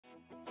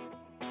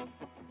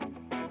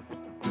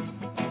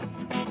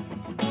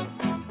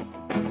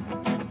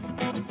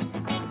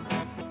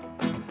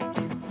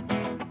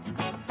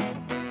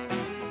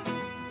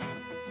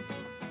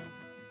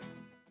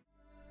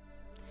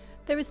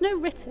There is no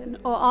written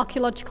or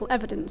archaeological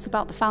evidence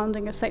about the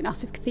founding of St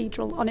Asaph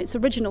Cathedral on its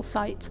original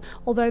site,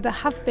 although there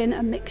have been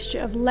a mixture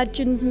of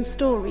legends and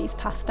stories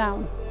passed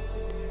down.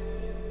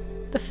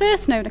 The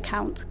first known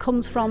account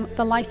comes from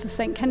The Life of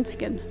St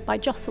Kentigern by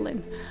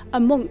Jocelyn, a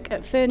monk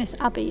at Furness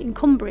Abbey in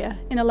Cumbria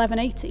in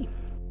 1180.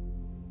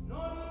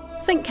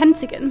 St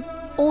Kentigern,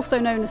 also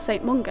known as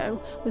St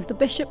Mungo, was the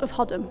Bishop of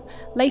Hodham,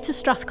 later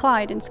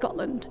Strathclyde in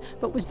Scotland,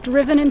 but was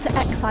driven into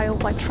exile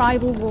by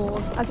tribal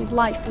wars as his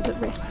life was at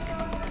risk.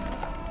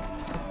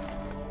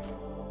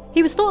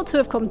 He was thought to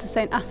have come to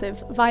St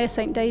Asaph via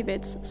St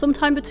David's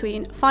sometime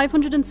between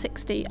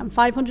 560 and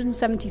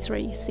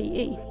 573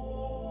 CE.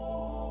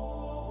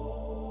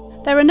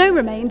 There are no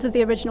remains of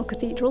the original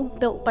cathedral,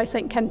 built by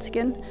St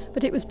Kentigern,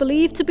 but it was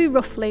believed to be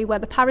roughly where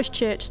the parish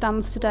church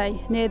stands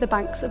today, near the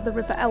banks of the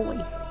River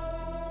Elwy.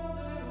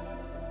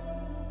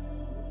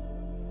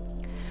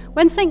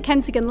 When St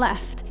Kentigern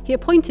left, he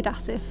appointed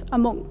Asaph, a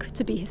monk,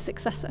 to be his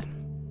successor.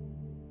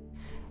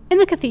 In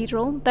the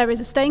cathedral, there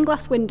is a stained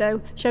glass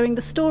window showing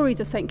the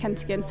stories of St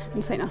Kentigern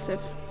and St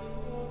Asaph.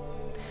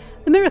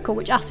 The miracle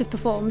which Asaph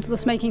performed,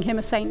 thus making him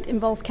a saint,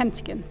 involved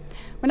Kentigern.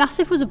 When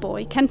Asaph was a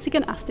boy,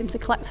 Kentigern asked him to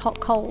collect hot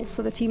coals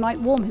so that he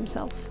might warm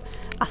himself.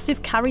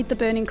 Asaph carried the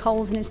burning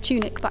coals in his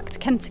tunic back to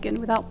Kentigern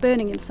without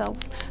burning himself,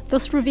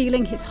 thus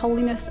revealing his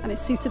holiness and his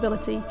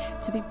suitability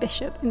to be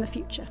bishop in the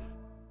future.